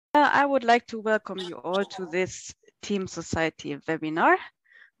I would like to welcome you all to this Team Society webinar.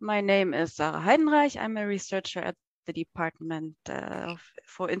 My name is Sarah Heidenreich. I'm a researcher at the Department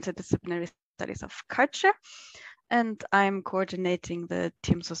for Interdisciplinary Studies of Culture, and I'm coordinating the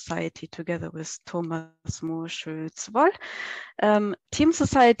Team Society together with Thomas Mohr-Schulz-Woll. Team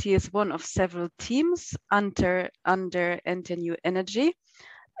Society is one of several teams under NTNU Energy,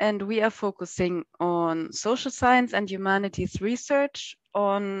 and we are focusing on social science and humanities research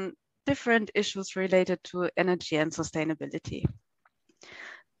on different issues related to energy and sustainability.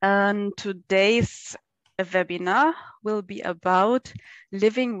 And today's webinar will be about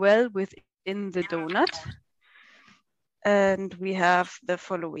living well within the donut. And we have the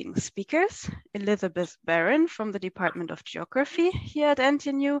following speakers: Elizabeth Barron from the Department of Geography here at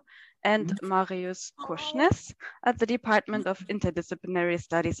NTNU, and Marius Korsnes at the Department of Interdisciplinary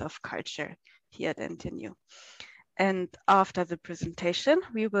Studies of Culture here at NTNU. And after the presentation,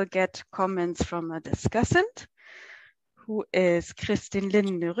 we will get comments from a discussant, who is Kristin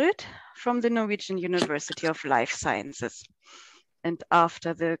Linnerud from the Norwegian University of Life Sciences. And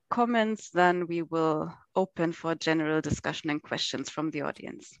after the comments, then we will open for general discussion and questions from the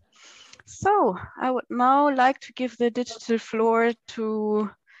audience. So I would now like to give the digital floor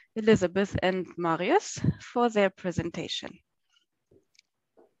to Elizabeth and Marius for their presentation.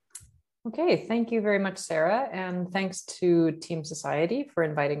 Okay, thank you very much, Sarah, and thanks to Team Society for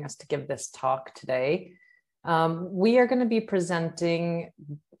inviting us to give this talk today. We are going to be presenting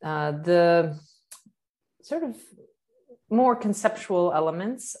the sort of more conceptual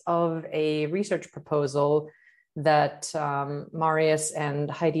elements of a research proposal that Marius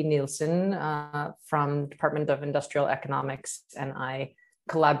and Heidi Nielsen from Department of Industrial Economics and I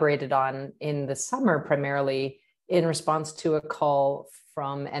collaborated on in the summer, primarily in response to a call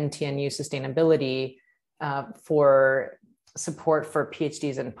from NTNU Sustainability for support for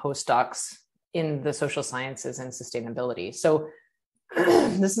PhDs and postdocs in the social sciences and sustainability. So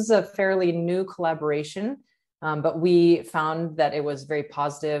this is a fairly new collaboration, but we found that it was a very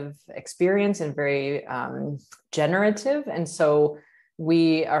positive experience and very generative. And so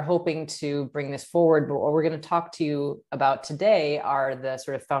we are hoping to bring this forward, but what we're going to talk to you about today are the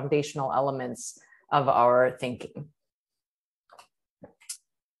sort of foundational elements of our thinking.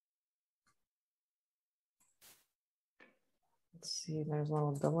 Let's see, there's a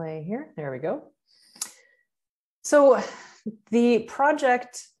little delay here. There we go. So the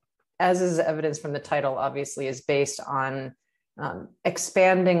project, as is evidence from the title, obviously is based on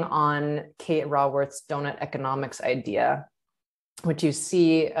expanding on Kate Raworth's Doughnut Economics idea, which you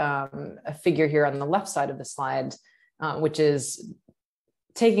see a figure here on the left side of the slide, which is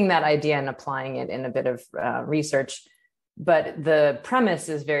taking that idea and applying it in a bit of research. But the premise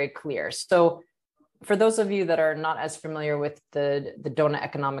is very clear. So for those of you that are not as familiar with the Doughnut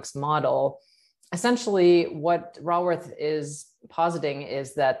Economics model, essentially what Raworth is positing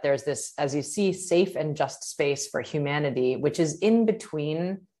is that there's this, as you see, safe and just space for humanity, which is in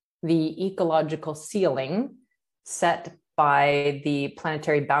between the ecological ceiling set by the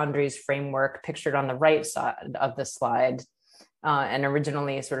planetary boundaries framework pictured on the right side of the slide, and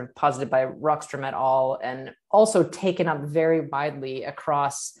originally sort of posited by Rockstrom et al., and also taken up very widely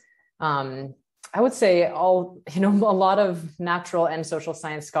across, I would say, a lot of natural and social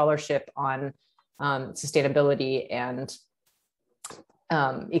science scholarship on sustainability and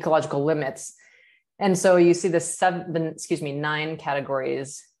ecological limits. And so you see the 9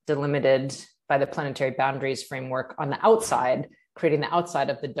 categories delimited by the planetary boundaries framework on the outside, creating the outside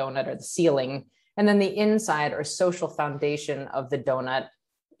of the donut or the ceiling. And then the inside or social foundation of the donut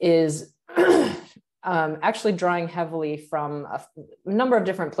is actually drawing heavily from a number of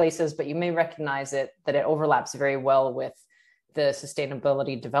different places, but you may recognize that it overlaps very well with the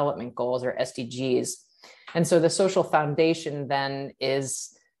Sustainability Development Goals, or SDGs. And so the social foundation then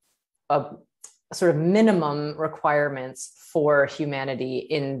is a sort of minimum requirements for humanity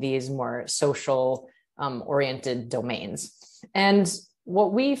in these more social oriented domains. And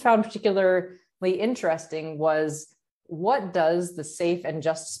what we found particularly interesting was, what does the safe and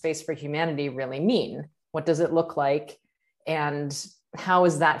just space for humanity really mean? What does it look like? And how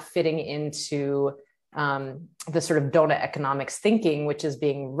is that fitting into the sort of Doughnut economics thinking, which is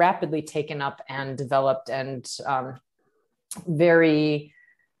being rapidly taken up and developed and very,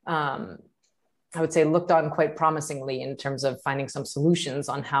 I would say, looked on quite promisingly in terms of finding some solutions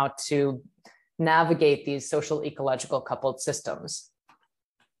on how to navigate these social ecological coupled systems.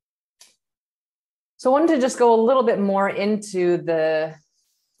 So I wanted to just go a little bit more into the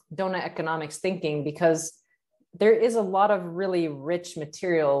Doughnut economics thinking, because there is a lot of really rich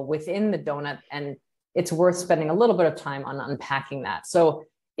material within the donut, and it's worth spending a little bit of time on unpacking that. So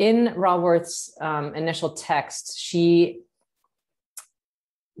in Raworth's initial text, she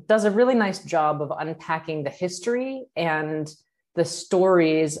does a really nice job of unpacking the history and the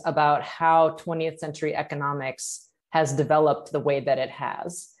stories about how 20th century economics has developed the way that it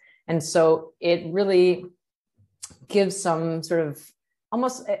has. And so it really gives some sort of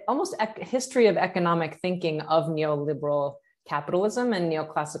almost history of economic thinking of neoliberal capitalism and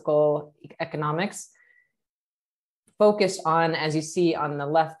neoclassical economics, focused on, as you see on the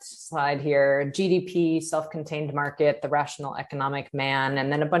left slide here, GDP, self-contained market, the rational economic man,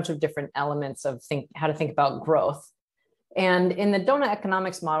 and then a bunch of different elements of how to think about growth. And in the Doughnut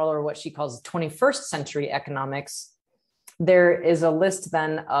Economics model, or what she calls 21st century economics, there is a list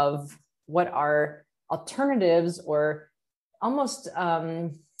then of what are alternatives or almost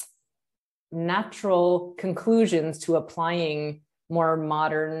natural conclusions to applying more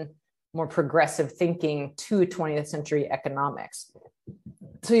modern, more progressive thinking to 20th century economics.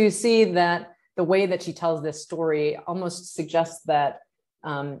 So you see that the way that she tells this story almost suggests that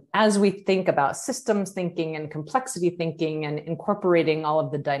as we think about systems thinking and complexity thinking and incorporating all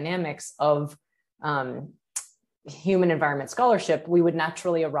of the dynamics of human environment scholarship, we would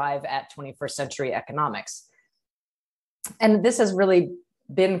naturally arrive at 21st century economics. And this has really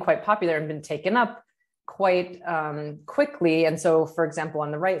been quite popular and been taken up quite quickly. And so, for example, on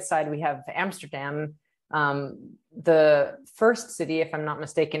the right side, we have Amsterdam, the first city, if I'm not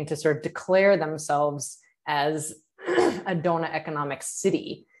mistaken, to sort of declare themselves as a Doughnut Economics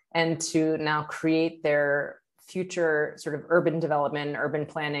city and to now create their future sort of urban development, urban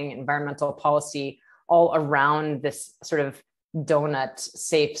planning, environmental policy all around this sort of Doughnut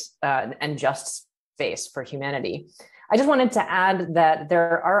safe and just space for humanity. I just wanted to add that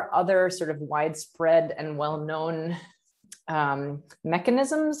there are other sort of widespread and well-known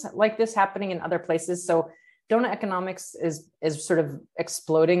mechanisms like this happening in other places. So Doughnut economics is sort of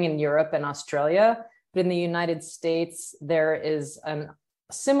exploding in Europe and Australia, but in the United States, there is a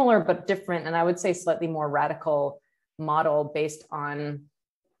similar but different, and I would say slightly more radical model based on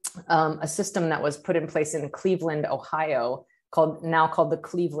a system that was put in place in Cleveland, Ohio, now called the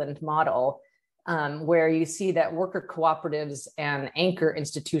Cleveland model, where you see that worker cooperatives and anchor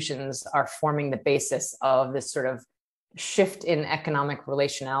institutions are forming the basis of this sort of shift in economic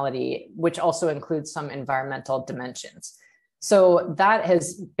relationality, which also includes some environmental dimensions. So that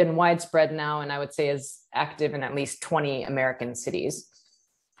has been widespread now, and I would say is active in at least 20 American cities.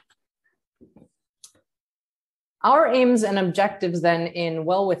 Our aims and objectives then in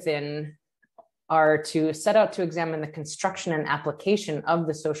WellWithin are to set out to examine the construction and application of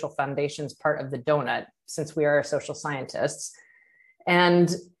the social foundations part of the donut, since we are social scientists,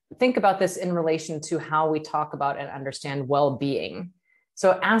 and think about this in relation to how we talk about and understand well-being.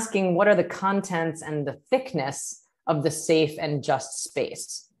 So asking what are the contents and the thickness of the safe and just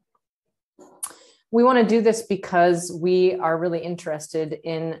space. We want to do this because we are really interested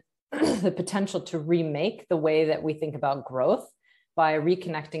in the potential to remake the way that we think about growth by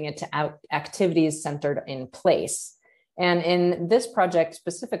reconnecting it to activities centered in place. And in this project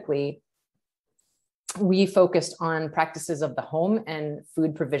specifically, we focused on practices of the home and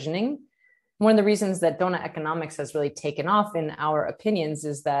food provisioning. One of the reasons that Doughnut economics has really taken off in our opinions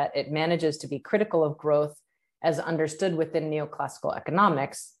is that it manages to be critical of growth as understood within neoclassical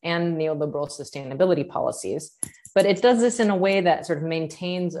economics and neoliberal sustainability policies. But it does this in a way that sort of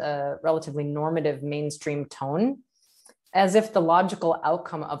maintains a relatively normative mainstream tone, as if the logical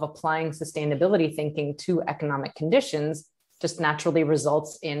outcome of applying sustainability thinking to economic conditions just naturally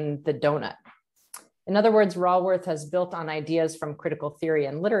results in the donut. In other words, Raworth has built on ideas from critical theory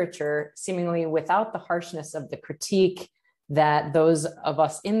and literature, seemingly without the harshness of the critique that those of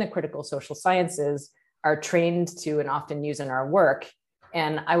us in the critical social sciences are trained to and often use in our work.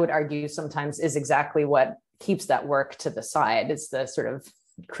 And I would argue sometimes is exactly what keeps that work to the side. It's the sort of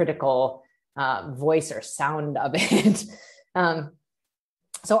critical voice or sound of it.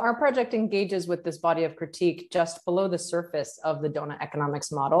 So our project engages with this body of critique just below the surface of the Doughnut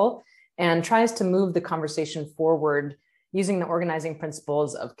economics model and tries to move the conversation forward using the organizing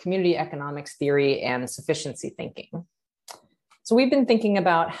principles of community economics theory and sufficiency thinking. So we've been thinking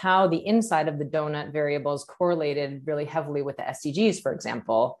about how the inside of the donut variables correlated really heavily with the SDGs, for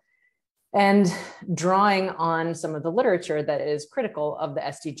example, and drawing on some of the literature that is critical of the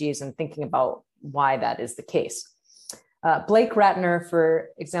SDGs and thinking about why that is the case. Blake Ratner, for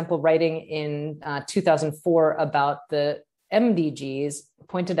example, writing in 2004 about the MDGs,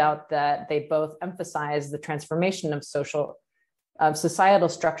 pointed out that they both emphasize the transformation of societal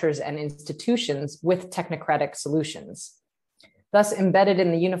structures and institutions with technocratic solutions. Thus, embedded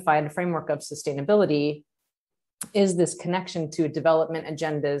in the unified framework of sustainability is this connection to development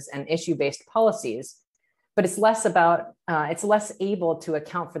agendas and issue-based policies, but it's less able to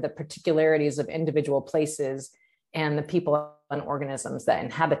account for the particularities of individual places and the people and organisms that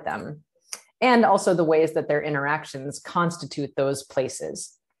inhabit them, and also the ways that their interactions constitute those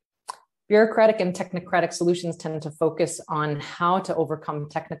places. Bureaucratic and technocratic solutions tend to focus on how to overcome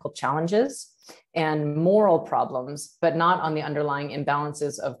technical challenges and moral problems, but not on the underlying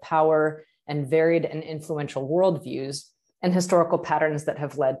imbalances of power and varied and influential worldviews and historical patterns that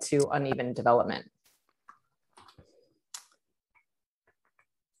have led to uneven development.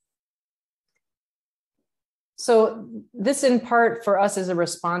 So this in part for us is a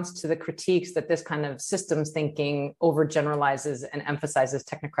response to the critiques that this kind of systems thinking overgeneralizes and emphasizes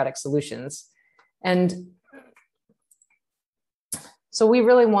technocratic solutions. And so we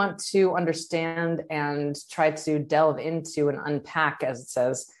really want to understand and try to delve into and unpack, as it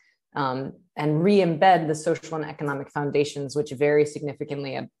says, and re-embed the social and economic foundations which vary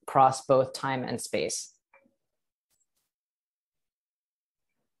significantly across both time and space.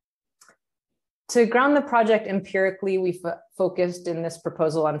 To ground the project empirically, we focused in this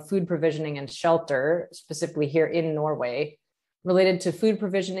proposal on food provisioning and shelter, specifically here in Norway. Related to food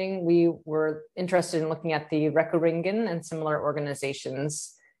provisioning, we were interested in looking at the Rekkeringen and similar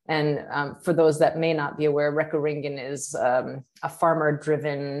organizations. And for those that may not be aware, Rekkeringen is a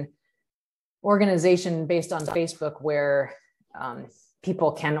farmer-driven organization based on Facebook where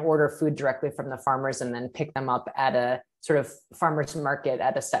people can order food directly from the farmers and then pick them up at a sort of farmer's market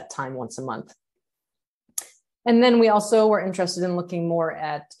at a set time once a month. And then we also were interested in looking more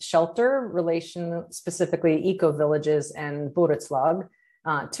at shelter relation, specifically eco-villages and borettslag,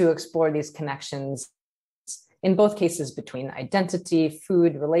 to explore these connections in both cases between identity,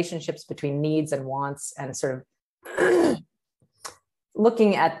 food, relationships between needs and wants, and sort of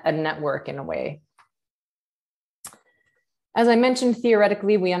looking at a network in a way. As I mentioned,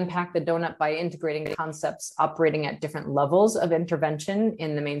 theoretically, we unpack the donut by integrating concepts operating at different levels of intervention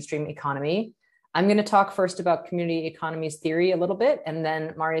in the mainstream economy. I'm going to talk first about community economies theory a little bit, and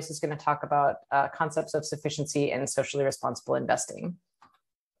then Marius is going to talk about concepts of sufficiency and socially responsible investing.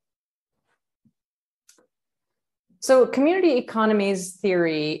 So community economies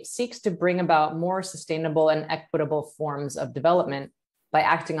theory seeks to bring about more sustainable and equitable forms of development by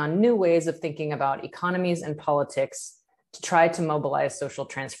acting on new ways of thinking about economies and politics to try to mobilize social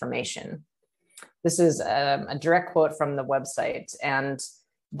transformation. This is a direct quote from the website, and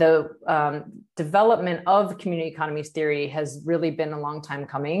the development of community economies theory has really been a long time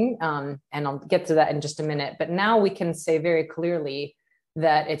coming, and I'll get to that in just a minute. But now we can say very clearly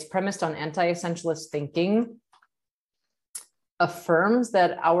that it's premised on anti-essentialist thinking, affirms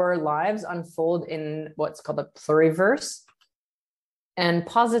that our lives unfold in what's called a pluriverse, and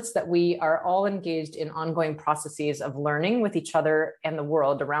posits that we are all engaged in ongoing processes of learning with each other and the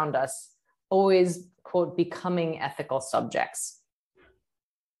world around us, always, quote, becoming ethical subjects.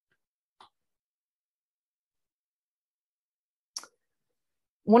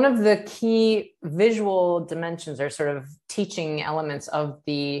 One of the key visual dimensions or sort of teaching elements of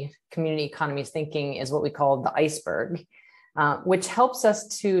the community economies thinking is what we call the iceberg, which helps us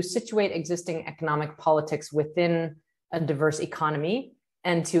to situate existing economic politics within a diverse economy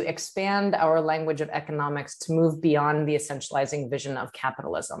and to expand our language of economics to move beyond the essentializing vision of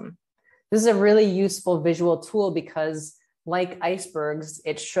capitalism. This is a really useful visual tool because, like icebergs,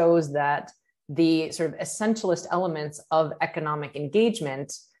 it shows that the sort of essentialist elements of economic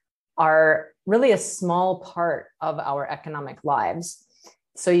engagement are really a small part of our economic lives.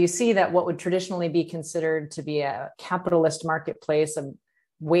 So you see that what would traditionally be considered to be a capitalist marketplace of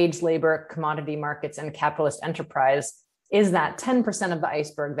wage labor, commodity markets, and capitalist enterprise is that 10% of the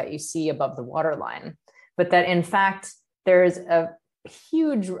iceberg that you see above the waterline. But that in fact, there's a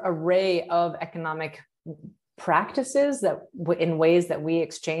huge array of economic practices that in ways that we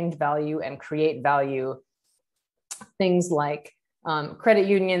exchange value and create value. Things like credit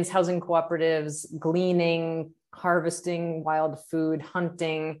unions, housing cooperatives, gleaning, harvesting wild food,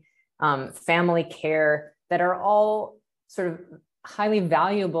 hunting, family care, that are all sort of highly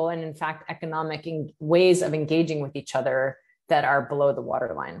valuable and in fact economic ways of engaging with each other that are below the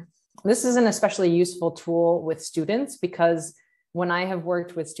waterline. This is an especially useful tool with students because when I have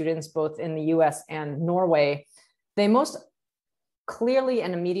worked with students both in the US and Norway, they most clearly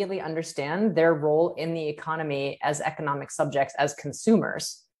and immediately understand their role in the economy as economic subjects, as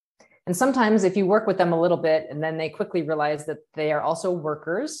consumers. And sometimes if you work with them a little bit and then they quickly realize that they are also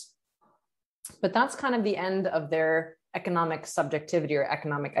workers, but that's kind of the end of their economic subjectivity or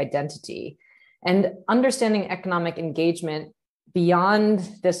economic identity. And understanding economic engagement beyond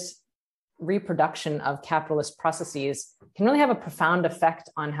this reproduction of capitalist processes can really have a profound effect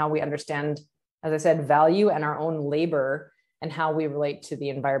on how we understand, as I said, value and our own labor and how we relate to the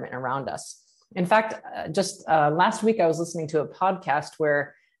environment around us. In fact, just last week, I was listening to a podcast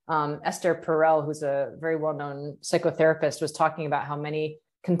where Esther Perel, who's a very well-known psychotherapist, was talking about how many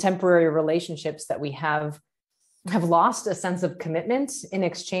contemporary relationships that we have lost a sense of commitment in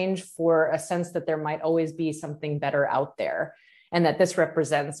exchange for a sense that there might always be something better out there. And that this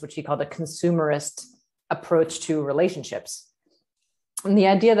represents what she called a consumerist approach to relationships. And the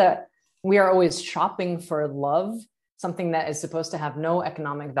idea that we are always shopping for love, something that is supposed to have no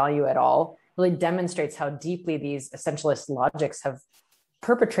economic value at all, really demonstrates how deeply these essentialist logics have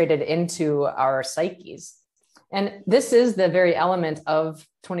perpetrated into our psyches. And this is the very element of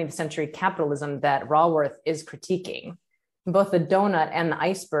 20th century capitalism that Raworth is critiquing. Both the donut and the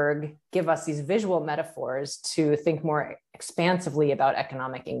iceberg give us these visual metaphors to think more expansively about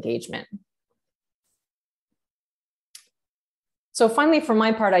economic engagement. So finally, for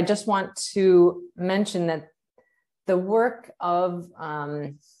my part, I just want to mention that the work of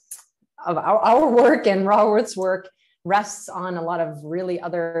our work and Raworth's work rests on a lot of really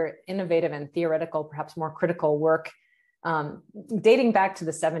other innovative and theoretical, perhaps more critical work dating back to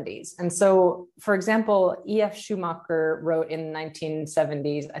the 70s. And so, for example, E.F. Schumacher wrote in the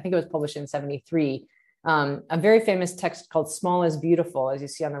 1970s, I think it was published in 73, a very famous text called Small is Beautiful, as you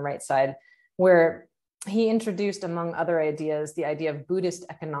see on the right side, where he introduced, among other ideas, the idea of Buddhist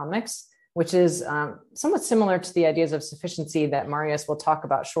economics, which is somewhat similar to the ideas of sufficiency that Marius will talk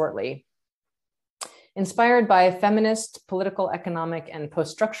about shortly. Inspired by feminist, political, economic, and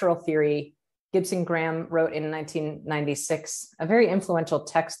post-structural theory, Gibson Graham wrote in 1996 a very influential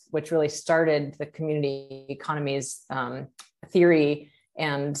text which really started the community economies theory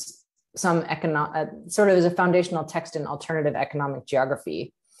and some sort of as a foundational text in alternative economic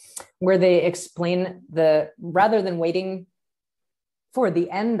geography, where they explain rather than waiting for the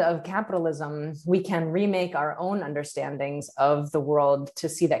end of capitalism, we can remake our own understandings of the world to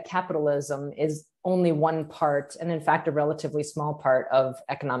see that capitalism is only one part, and in fact, a relatively small part of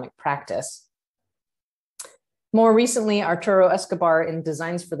economic practice. More recently, Arturo Escobar in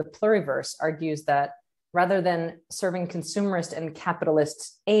Designs for the Pluriverse argues that rather than serving consumerist and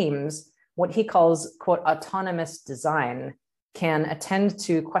capitalist aims, what he calls, quote, autonomous design can attend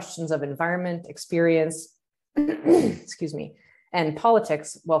to questions of environment, experience, excuse me, and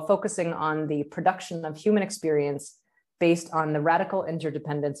politics while focusing on the production of human experience based on the radical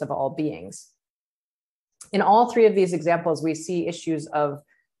interdependence of all beings. In all three of these examples, we see issues of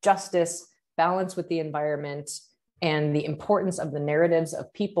justice, balance with the environment, and the importance of the narratives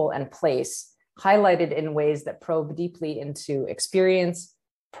of people and place, highlighted in ways that probe deeply into experience,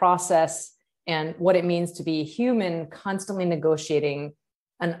 process, and what it means to be human, constantly negotiating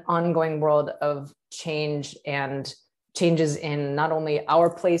an ongoing world of change and changes in not only our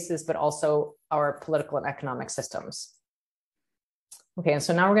places, but also our political and economic systems. Okay, and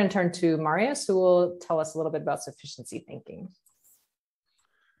so now we're going to turn to Marius, who will tell us a little bit about sufficiency thinking.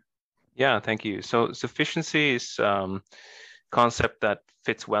 Yeah, thank you. So sufficiency is concept that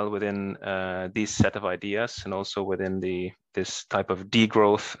fits well within these set of ideas and also within this type of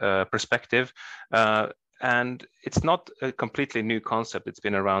degrowth perspective. And it's not a completely new concept. It's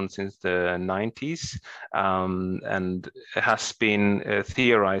been around since the 90s and it has been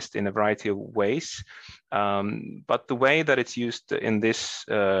theorized in a variety of ways. But the way that it's used in this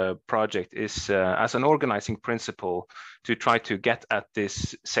project is as an organizing principle to try to get at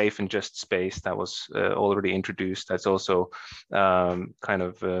this safe and just space that was already introduced. That's also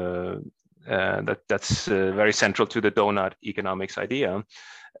that's very central to the Doughnut Economics idea.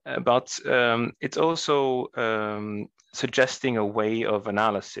 But it's also suggesting a way of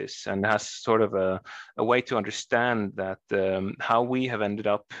analysis and has sort of a way to understand that how we have ended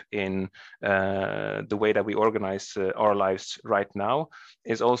up in the way that we organize our lives right now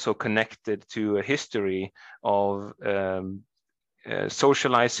is also connected to a history of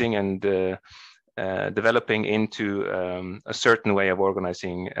socializing and developing into a certain way of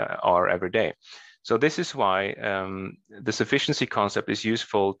organizing our everyday. So this is why the sufficiency concept is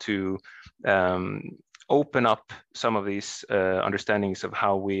useful to open up some of these understandings of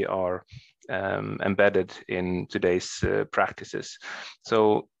how we are embedded in today's practices.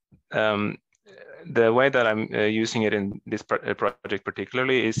 So the way that I'm using it in this project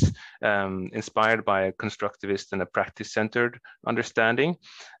particularly is inspired by a constructivist and a practice-centered understanding.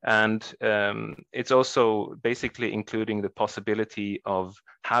 And it's also basically including the possibility of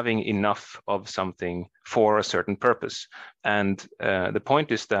having enough of something for a certain purpose. And the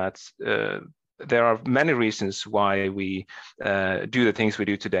point is that there are many reasons why we do the things we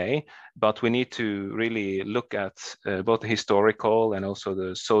do today, but we need to really look at both the historical and also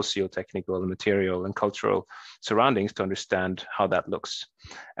the socio-technical, material and cultural surroundings to understand how that looks.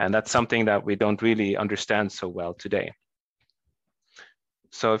 And that's something that we don't really understand so well today.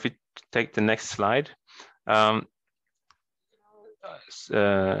 So if you take the next slide, the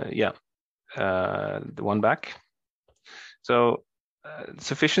one back. So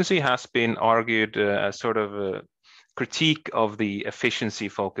sufficiency has been argued as sort of a critique of the efficiency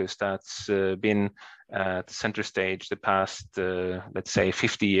focus that's been at the center stage the past, let's say,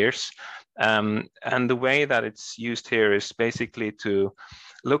 50 years. And the way that it's used here is basically to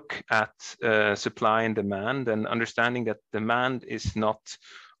look at supply and demand, and understanding that demand is not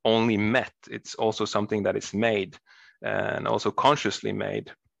only met, it's also something that is made, and also consciously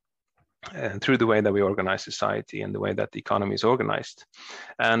made. Through the way that we organize society and the way that the economy is organized.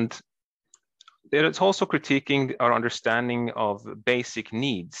 And it's also critiquing our understanding of basic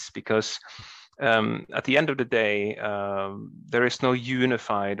needs, because at the end of the day, there is no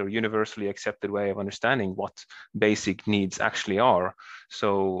unified or universally accepted way of understanding what basic needs actually are.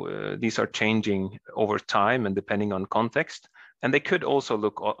 So these are changing over time and depending on context. And they could also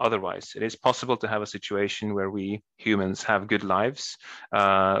look otherwise. It is possible to have a situation where we humans have good lives,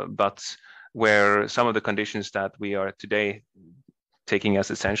 but where some of the conditions that we are today taking as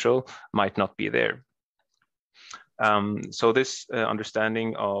essential might not be there. So this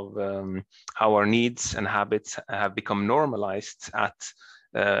understanding of how our needs and habits have become normalized at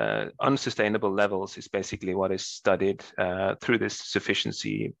unsustainable levels is basically what is studied through this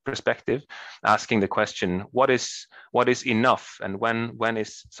sufficiency perspective, asking the question, what is enough, and when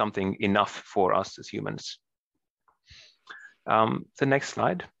is something enough for us as humans? The next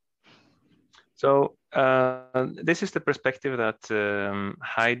slide. So this is the perspective that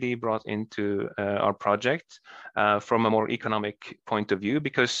Heidi brought into our project from a more economic point of view,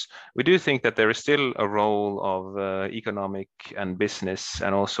 because we do think that there is still a role of economic and business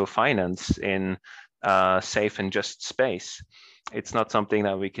and also finance in safe and just space. It's not something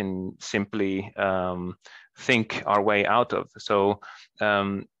that we can simply think our way out of. So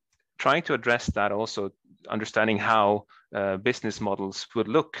trying to address that, also understanding how business models would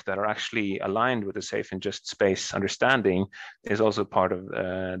look that are actually aligned with the safe and just space understanding, is also part of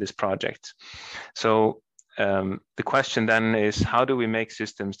this project. So the question then is, how do we make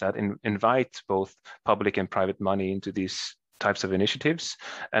systems that invite both public and private money into these types of initiatives,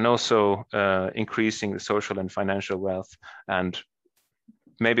 and also increasing the social and financial wealth, and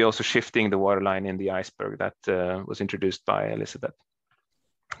maybe also shifting the waterline in the iceberg that was introduced by Elizabeth,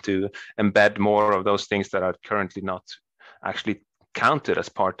 to embed more of those things that are currently not actually counted as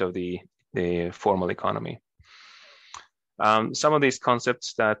part of the formal economy. Some of these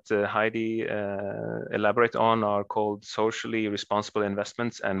concepts that Heidi elaborate on are called socially responsible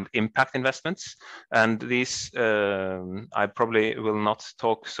investments and impact investments. And these I probably will not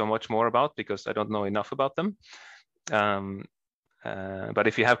talk so much more about because I don't know enough about them. But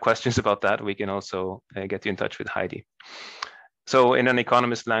if you have questions about that, we can also get you in touch with Heidi. So in an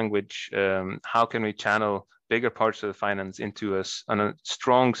economist language, how can we channel bigger parts of the finance into a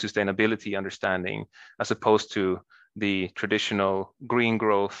strong sustainability understanding, as opposed to the traditional green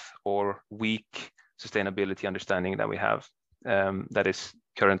growth or weak sustainability understanding that we have, that is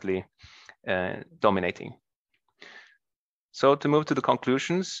currently dominating. So to move to the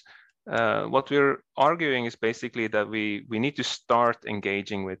conclusions, what we're arguing is basically that we need to start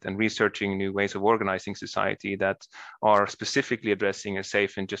engaging with and researching new ways of organizing society that are specifically addressing a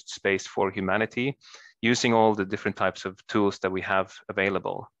safe and just space for humanity, using all the different types of tools that we have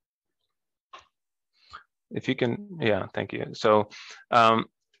available. If you can, yeah, thank you. So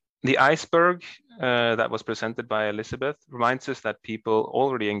the iceberg that was presented by Elizabeth reminds us that people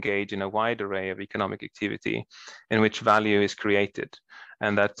already engage in a wide array of economic activity in which value is created,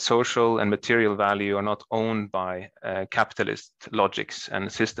 and that social and material value are not owned by capitalist logics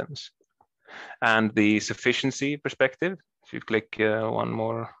and systems. And the sufficiency perspective, if you click one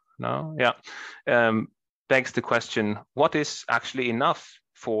more now, yeah, begs the question, what is actually enough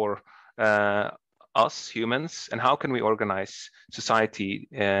for us humans, and how can we organize society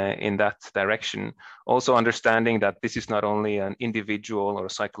in that direction? Also understanding that this is not only an individual or a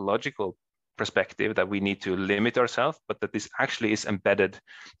psychological perspective that we need to limit ourselves, but that this actually is embedded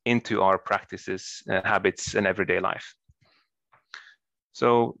into our practices, habits, and everyday life.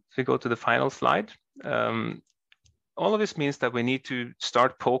 So if we go to the final slide, all of this means that we need to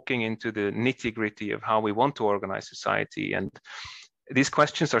start poking into the nitty-gritty of how we want to organize society. And these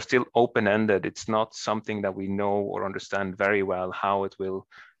questions are still open-ended. It's not something that we know or understand very well how it will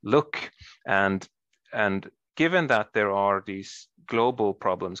look. And given that there are these global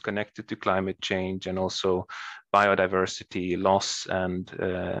problems connected to climate change and also biodiversity loss and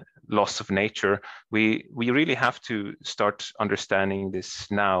loss of nature, we really have to start understanding this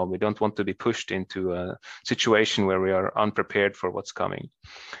now. We don't want to be pushed into a situation where we are unprepared for what's coming.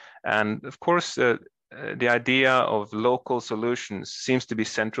 And of course, the idea of local solutions seems to be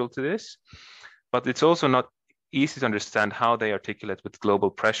central to this, but it's also not easy to understand how they articulate with global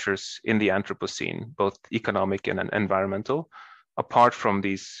pressures in the Anthropocene, both economic and environmental, apart from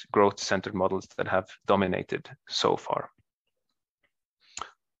these growth-centered models that have dominated so far.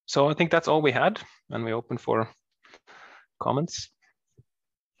 So I think that's all we had, and we open for comments.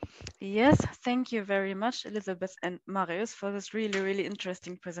 Yes, thank you very much, Elizabeth and Marius, for this really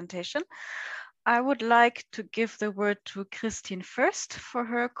interesting presentation. I would like to give the word to Kristin first for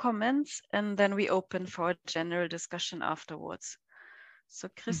her comments, and then we open for a general discussion afterwards. So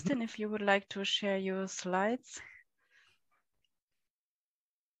Kristin, if you would like to share your slides.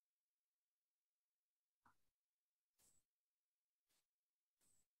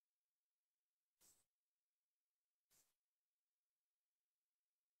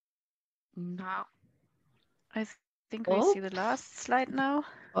 Now, I think we see the last slide now.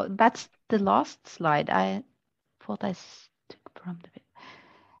 Oh, that's the last slide. I thought I took from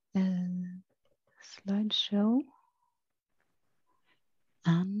the slideshow.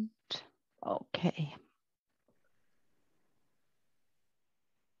 And okay.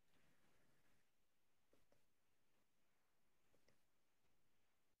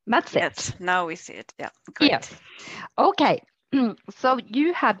 That's it. Now we see it. Yeah, great. Yes. Okay. So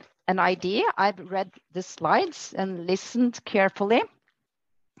you have an idea. I've read the slides and listened carefully.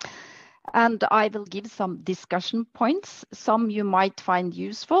 And I will give some discussion points. Some you might find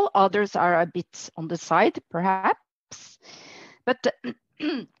useful, others are a bit on the side, perhaps. But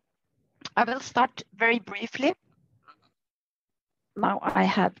I will start very briefly. Now I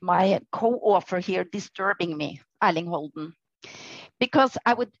have my co-author here disturbing me, Erling Holden, because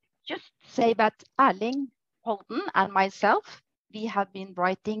I would just say that Erling Holden and myself, we have been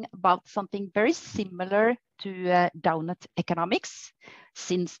writing about something very similar to Doughnut Economics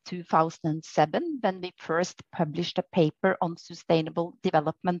since 2007, when we first published a paper on sustainable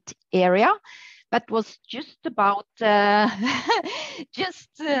development area that was just about, thank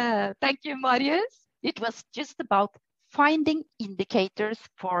you, Marius. It was just about finding indicators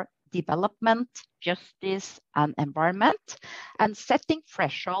for development, justice, and environment, and setting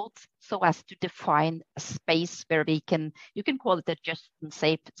thresholds so as to define a space where we can, you can call it a just and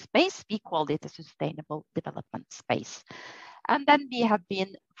safe space, we call it a sustainable development space. And then we have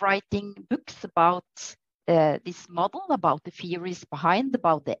been writing books about this model, about the theories behind,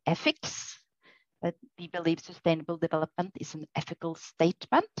 about the ethics, that we believe sustainable development is an ethical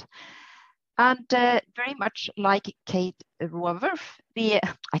statement. And very much like Kate Raworth,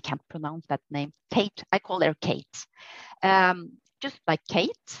 I can't pronounce that name, Kate, I call her Kate. Just like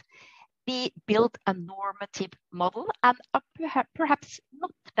Kate, we built a normative model and are perhaps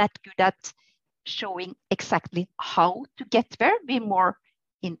not that good at showing exactly how to get there. We're more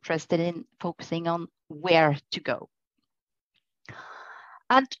interested in focusing on where to go.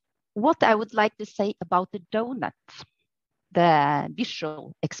 And what I would like to say about the donut, the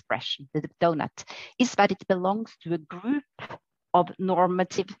visual expression, the donut, is that it belongs to a group of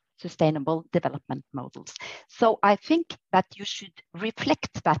normative sustainable development models. So I think that you should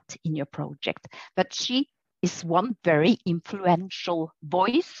reflect that in your project, that she is one very influential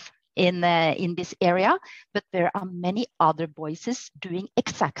voice in this area, but there are many other voices doing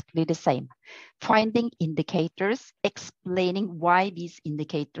exactly the same, finding indicators, explaining why these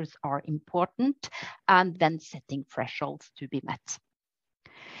indicators are important, and then setting thresholds to be met.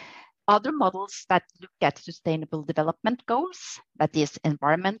 Other models that look at sustainable development goals, that is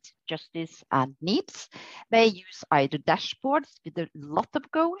environment, justice, and needs, they use either dashboards with a lot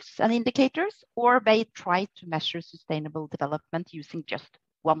of goals and indicators, or they try to measure sustainable development using just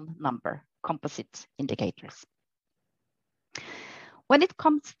one number, composite indicators. When it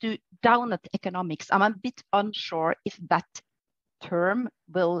comes to Doughnut Economics, I'm a bit unsure if that term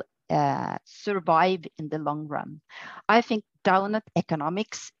will survive in the long run. I think Doughnut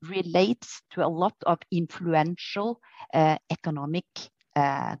Economics relates to a lot of influential economic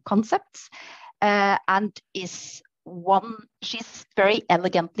concepts and is one, she's very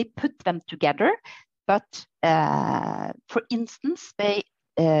elegantly put them together, but for instance, they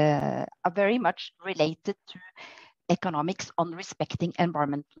are very much related to economics on respecting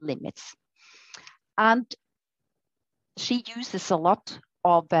environmental limits. And she uses a lot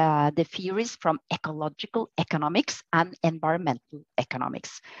of the theories from ecological economics and environmental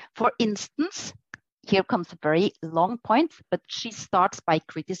economics. For instance, here comes a very long point, but she starts by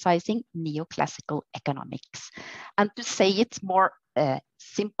criticizing neoclassical economics. And to say it more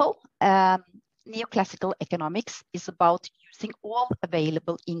simple, neoclassical economics is about using all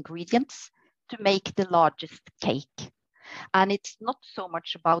available ingredients to make the largest cake. And it's not so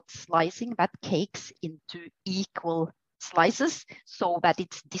much about slicing that cakes into equal slices so that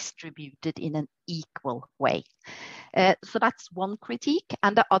it's distributed in an equal way. So that's one critique.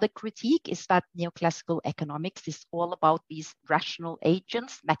 And the other critique is that neoclassical economics is all about these rational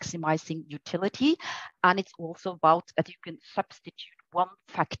agents maximizing utility. And it's also about that you can substitute one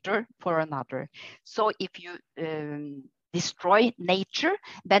factor for another. So if you destroy nature,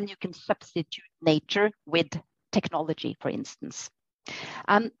 then you can substitute nature with technology, for instance.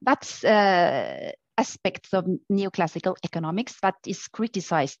 And that's aspects of neoclassical economics that is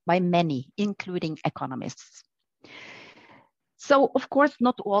criticized by many, including economists. So, of course,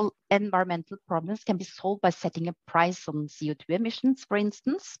 not all environmental problems can be solved by setting a price on CO2 emissions, for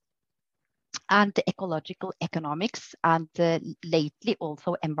instance. And the ecological economics and lately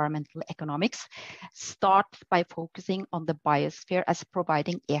also environmental economics starts by focusing on the biosphere as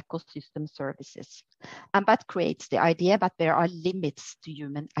providing ecosystem services. And that creates the idea that there are limits to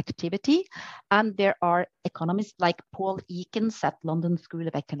human activity. And there are economists like Paul Ekins at London School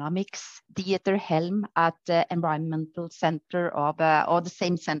of Economics, Dieter Helm at the Environmental Center of, or the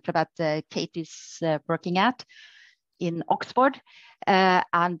same center that Kate is working at in Oxford,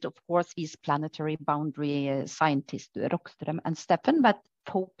 and of course these planetary boundary scientists, Rockstrom and Steffen, that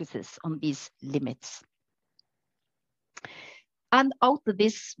focuses on these limits. And out of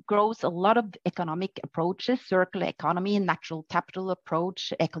this grows a lot of economic approaches, circular economy, natural capital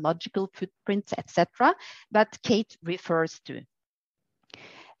approach, ecological footprints, etc., that Kate refers to.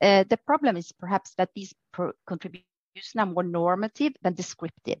 The problem is perhaps that these contributions are more normative than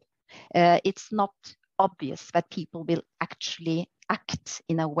descriptive. It's not obvious that people will actually act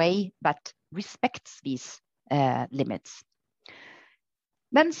in a way that respects these limits.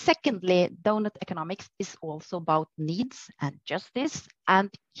 Then secondly, doughnut economics is also about needs and justice. And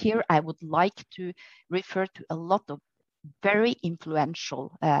here I would like to refer to a lot of very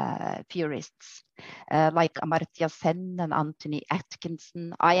influential theorists like Amartya Sen and Anthony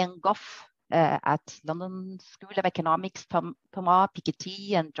Atkinson, Ian Goff, at London School of Economics, Thomas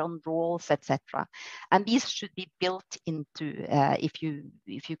Piketty and John Rawls, etc. And these should be built into, if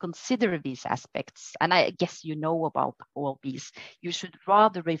you consider these aspects, and I guess you know about all these, you should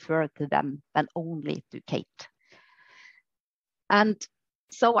rather refer to them than only to Kate. And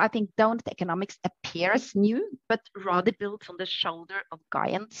so I think doughnut economics appears new, but rather built on the shoulder of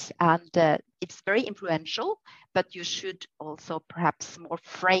giants. And it's very influential, but you should also perhaps more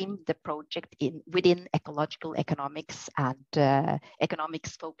frame the project within ecological economics and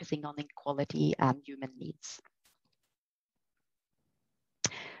economics focusing on inequality and human needs.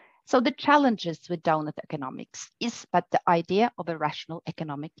 So the challenges with doughnut economics is that the idea of a rational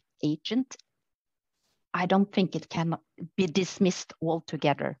economic agent, I don't think it can be dismissed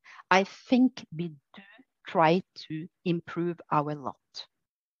altogether. I think we do try to improve our lot.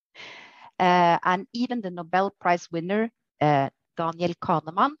 And even the Nobel Prize winner, Daniel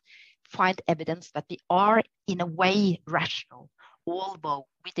Kahneman, find evidence that we are in a way rational, although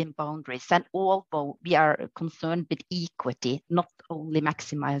within boundaries, and although we are concerned with equity, not only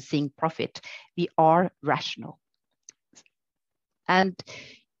maximizing profit, we are rational. And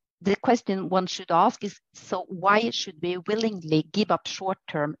the question one should ask is, so why should we willingly give up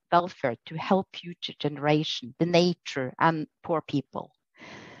short-term welfare to help future generation, the nature and poor people?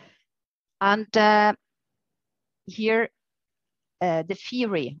 And here, the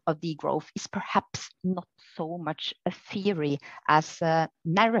theory of degrowth is perhaps not so much a theory as a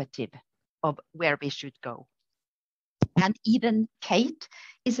narrative of where we should go. And even Kate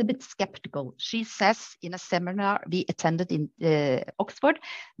is a bit skeptical. She says in a seminar we attended in Oxford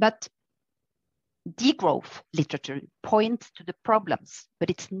that degrowth literature points to the problems, but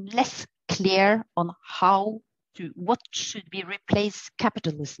it's less clear on what should we replace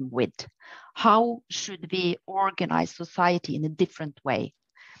capitalism with? How should we organize society in a different way?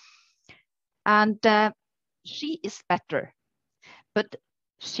 And she is better, but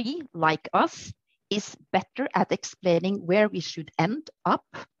she, like us, is better at explaining where we should end up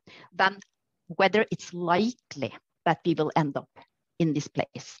than whether it's likely that we will end up in this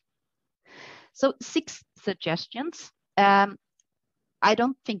place. So 6 suggestions. I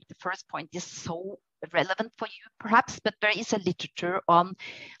don't think the first point is so relevant for you, perhaps, but there is a literature on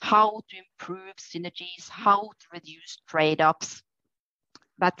how to improve synergies, how to reduce trade-offs,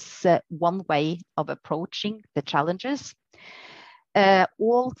 That's one way of approaching the challenges.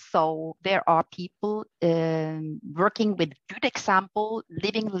 Also, there are people working with good example,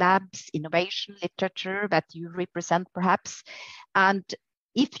 living labs, innovation literature that you represent perhaps. And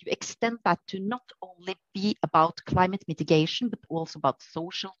if you extend that to not only be about climate mitigation, but also about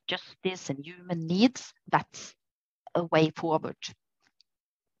social justice and human needs, that's a way forward.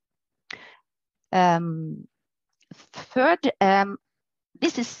 Third,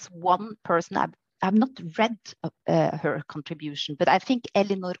 this is one person I've not read her contribution, but I think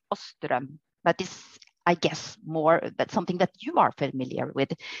Elinor Oström, that is, I guess, that's something that you are familiar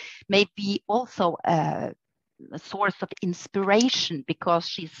with, maybe also a source of inspiration, because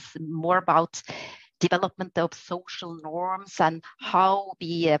she's more about development of social norms and how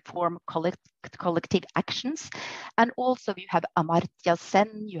we form collective actions. And also you have Amartya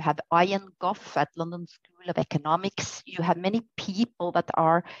Sen, you have Ian Goff at London School of Economics. You have many people that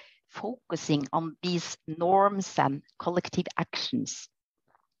are focusing on these norms and collective actions.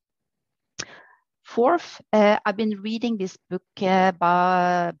 Fourth, I've been reading this book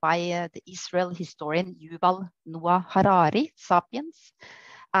by the Israel historian Yuval Noah Harari, Sapiens.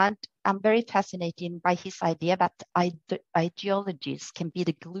 And I'm very fascinated by his idea that ideologies can be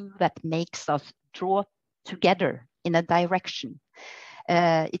the glue that makes us draw together in a direction.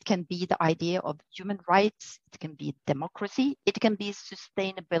 It can be the idea of human rights, it can be democracy, it can be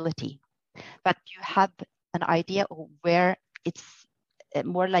sustainability. But you have an idea of where it's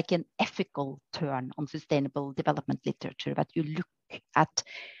more like an ethical turn on sustainable development literature, that you look at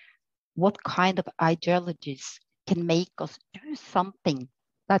what kind of ideologies can make us do something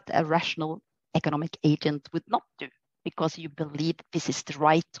that a rational economic agent would not do, because you believe this is the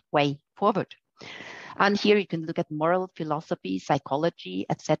right way forward. And here you can look at moral philosophy, psychology,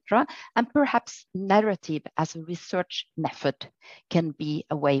 etc. And perhaps narrative as a research method can be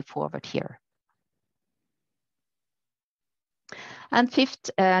a way forward here. And fifth,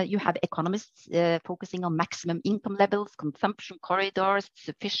 you have economists focusing on maximum income levels, consumption corridors,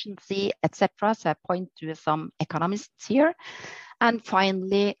 sufficiency, etc. So I point to some economists here. And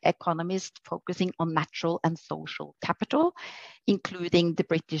finally, economists focusing on natural and social capital, including the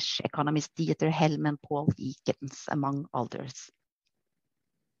British economist Dieter Hellman, Paul Ekens, among others.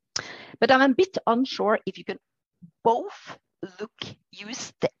 But I'm a bit unsure if you can both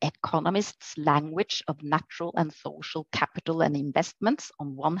use the economist's language of natural and social capital and investments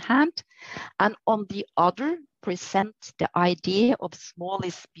on one hand, and on the other, present the idea of small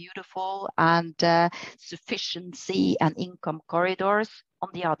is beautiful and sufficiency and income corridors on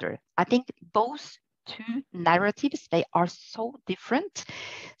the other. I think those two narratives, they are so different.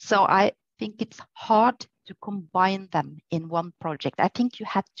 So I think it's hard to combine them in one project. I think you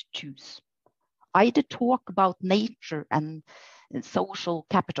have to choose. Either talk about nature and social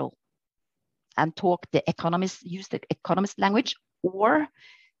capital and use the economist language, or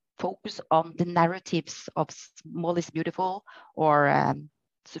focus on the narratives of small is beautiful or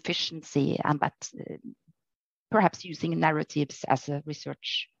sufficiency, and that perhaps using narratives as a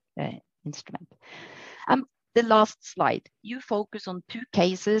research instrument. The last slide, you focus on two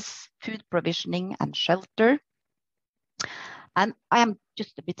cases, food provisioning and shelter. And I am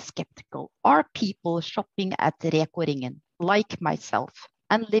just a bit skeptical. Are people shopping at Reko-ringen, like myself,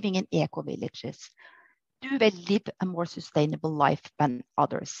 and living in eco-villages? Do they live a more sustainable life than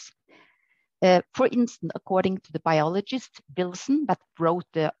others? For instance, according to the biologist Wilson that wrote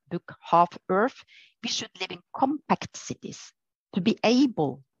the book Half Earth, we should live in compact cities to be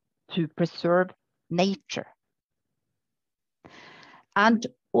able to preserve nature. And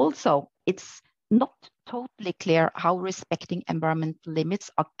also, it's not totally clear how respecting environmental limits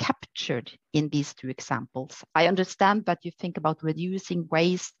are captured in these two examples. I understand that you think about reducing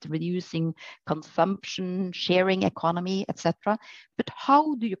waste, reducing consumption, sharing economy, etc. But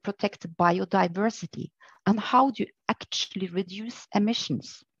how do you protect biodiversity? And how do you actually reduce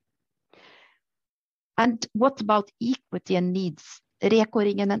emissions? And what about equity and needs?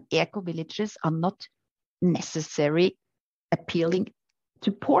 Reko-ringen and eco-villages are not necessarily appealing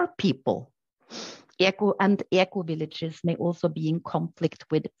to poor people. Eco-villages may also be in conflict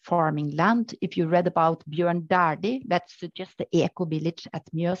with farming land. If you read about Bjørn Dæhlie, that's just the eco-village at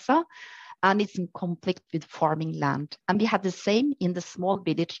Mjøsa, and it's in conflict with farming land. And we had the same in the small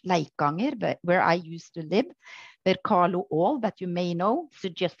village Leikanger, where I used to live, where Carlo Aall, that you may know,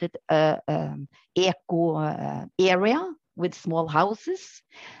 suggested an eco area with small houses.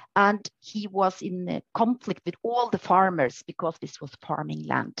 And he was in conflict with all the farmers because this was farming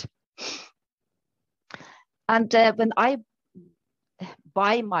land. And when I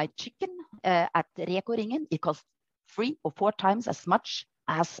buy my chicken at Reko-ringen, it costs 3 or 4 times as much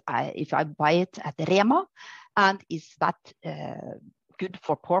if I buy it at Rema, and is that good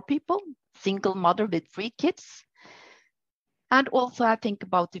for poor people, single mother with 3 kids? And also I think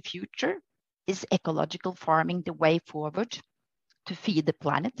about the future. Is ecological farming the way forward to feed the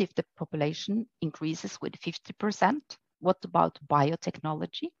planet if the population increases with 50%? What about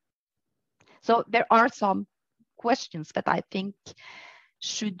biotechnology? So there are some questions that I think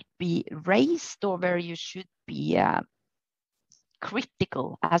should be raised, or where you should be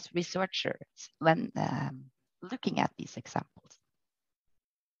critical as researchers when looking at these examples.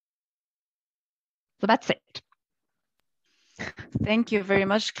 So that's it. Thank you very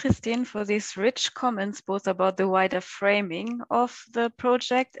much, Kristin, for these rich comments, both about the wider framing of the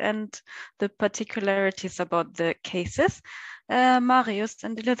project and the particularities about the cases. Marius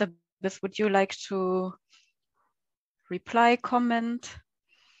and Elizabeth, would you like to reply, comment?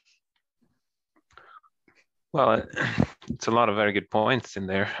 Well, it's a lot of very good points in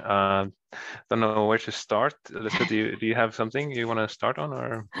there. Don't know where to start. Elizabeth, do you have something you want to start on,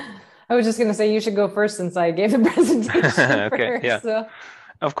 or? I was just going to say you should go first since I gave the presentation Okay, first. yeah. So.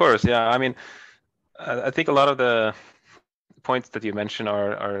 Of course, yeah. I mean, I think a lot of the points that you mentioned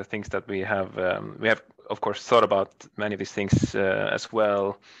are things that we have of course thought about many of these things as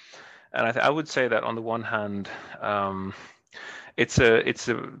well. And I would say that on the one hand, our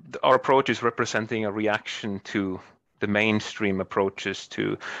approach is representing a reaction to the mainstream approaches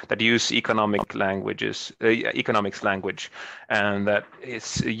that use economics language, and that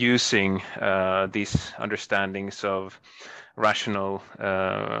is using these understandings of rational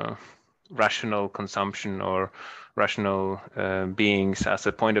consumption or rational beings as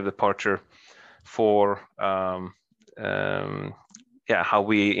a point of departure for how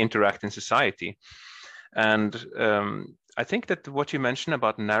we interact in society. And I think that what you mentioned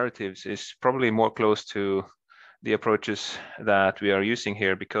about narratives is probably more close to the approaches that we are using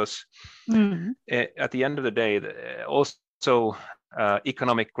here, because at the end of the day, also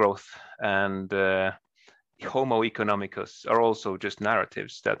economic growth and Homo economicus are also just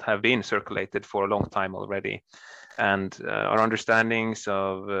narratives that have been circulated for a long time already. And our understandings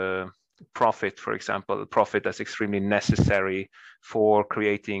of profit, for example, profit as extremely necessary for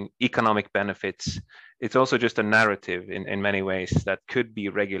creating economic benefits, it's also just a narrative in many ways that could be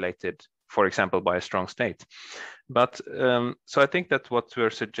regulated, for example, by a strong state. But so I think that what we're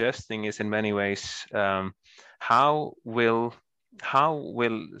suggesting is in many ways, how will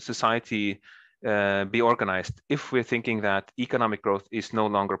society be organized if we're thinking that economic growth is no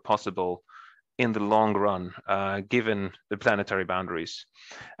longer possible in the long run, given the planetary boundaries.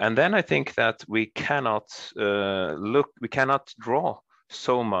 And then I think that we cannot draw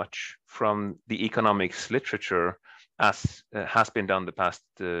so much from the economics literature as has been done the past,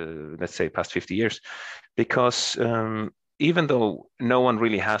 let's say, past 50 years, because even though no one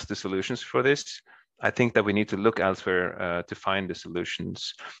really has the solutions for this, I think that we need to look elsewhere to find the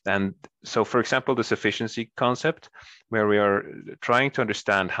solutions. And so, for example, the sufficiency concept, where we are trying to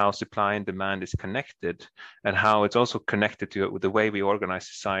understand how supply and demand is connected, and how it's also connected to the way we organize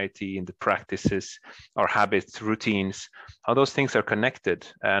society and the practices, our habits, routines, how those things are connected.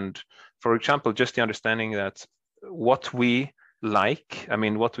 And for example, just the understanding that what we like, I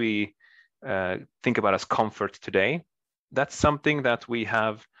mean, what we think about as comfort today, that's something that we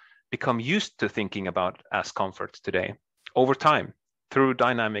have become used to thinking about as comfort today over time through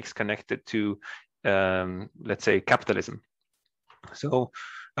dynamics connected to, let's say, capitalism. So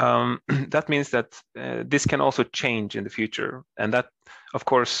that means that this can also change in the future. And that, of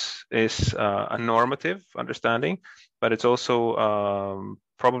course, is a normative understanding, but it's also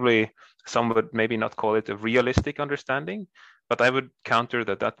probably, some would maybe not call it a realistic understanding, but I would counter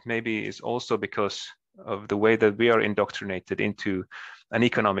that maybe is also because of the way that we are indoctrinated into an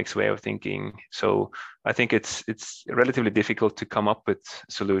economics way of thinking. So I think it's relatively difficult to come up with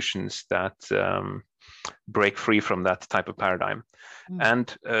solutions that break free from that type of paradigm.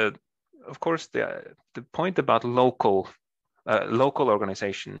 And of course, the point about local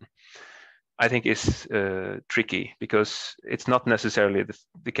organization, I think, is tricky, because it's not necessarily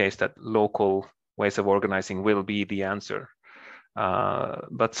the case that local ways of organizing will be the answer,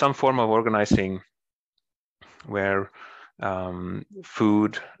 but some form of organizing where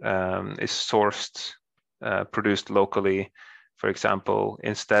food is sourced, produced locally, for example,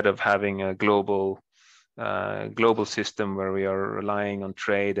 instead of having a global system where we are relying on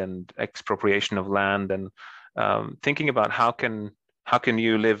trade and expropriation of land, and thinking about how can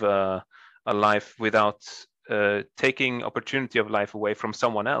you live a life without taking opportunity of life away from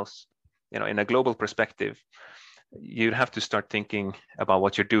someone else. In a global perspective, you'd have to start thinking about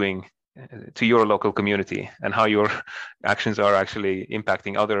what you're doing to your local community, and how your actions are actually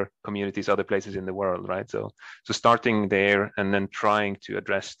impacting other communities, other places in the world, right? So starting there and then trying to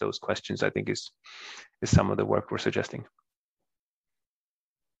address those questions, I think is some of the work we're suggesting.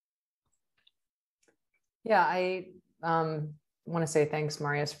 Yeah, I want to say thanks,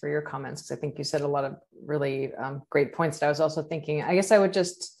 Marius, for your comments, because I think you said a lot of really great points that I was also thinking. I guess I would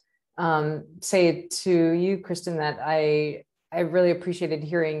just say to you, Kristin, that I really appreciated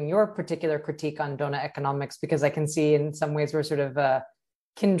hearing your particular critique on Doughnut Economics, because I can see in some ways we're sort of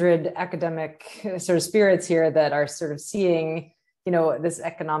kindred academic sort of spirits here that are sort of seeing, you know, this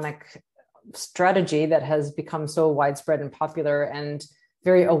economic strategy that has become so widespread and popular, and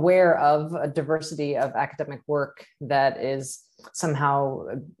very aware of a diversity of academic work that is somehow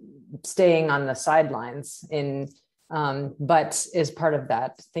staying on the sidelines but is part of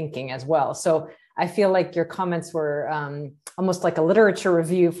that thinking as well. So I feel like your comments were almost like a literature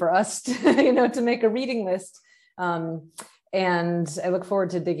review for us to, you know, to make a reading list. And I look forward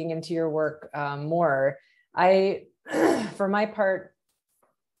to digging into your work more. For my part,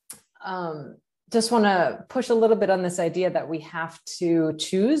 just want to push a little bit on this idea that we have to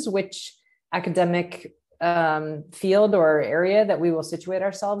choose which academic field or area that we will situate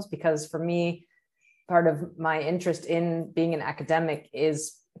ourselves, because for me, part of my interest in being an academic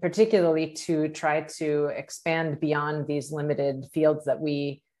is particularly to try to expand beyond these limited fields that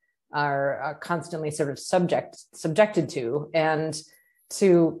we are constantly sort of subjected to, and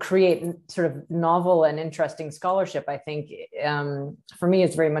to create sort of novel and interesting scholarship. I think for me,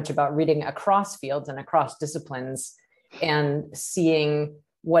 it's very much about reading across fields and across disciplines and seeing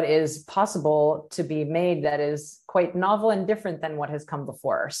what is possible to be made that is quite novel and different than what has come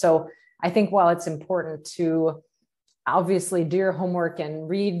before. So I think while it's important to obviously do your homework and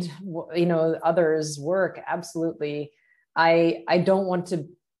read, you know, others' work, absolutely, I don't want to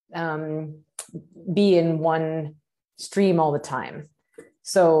be in one stream all the time.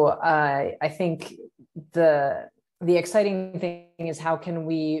 So I think the exciting thing is, how can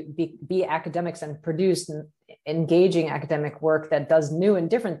we be academics and produce engaging academic work that does new and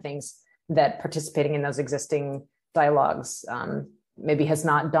different things that participating in those existing dialogues maybe has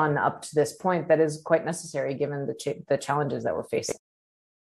not done up to this point, that is quite necessary given the challenges that we're facing.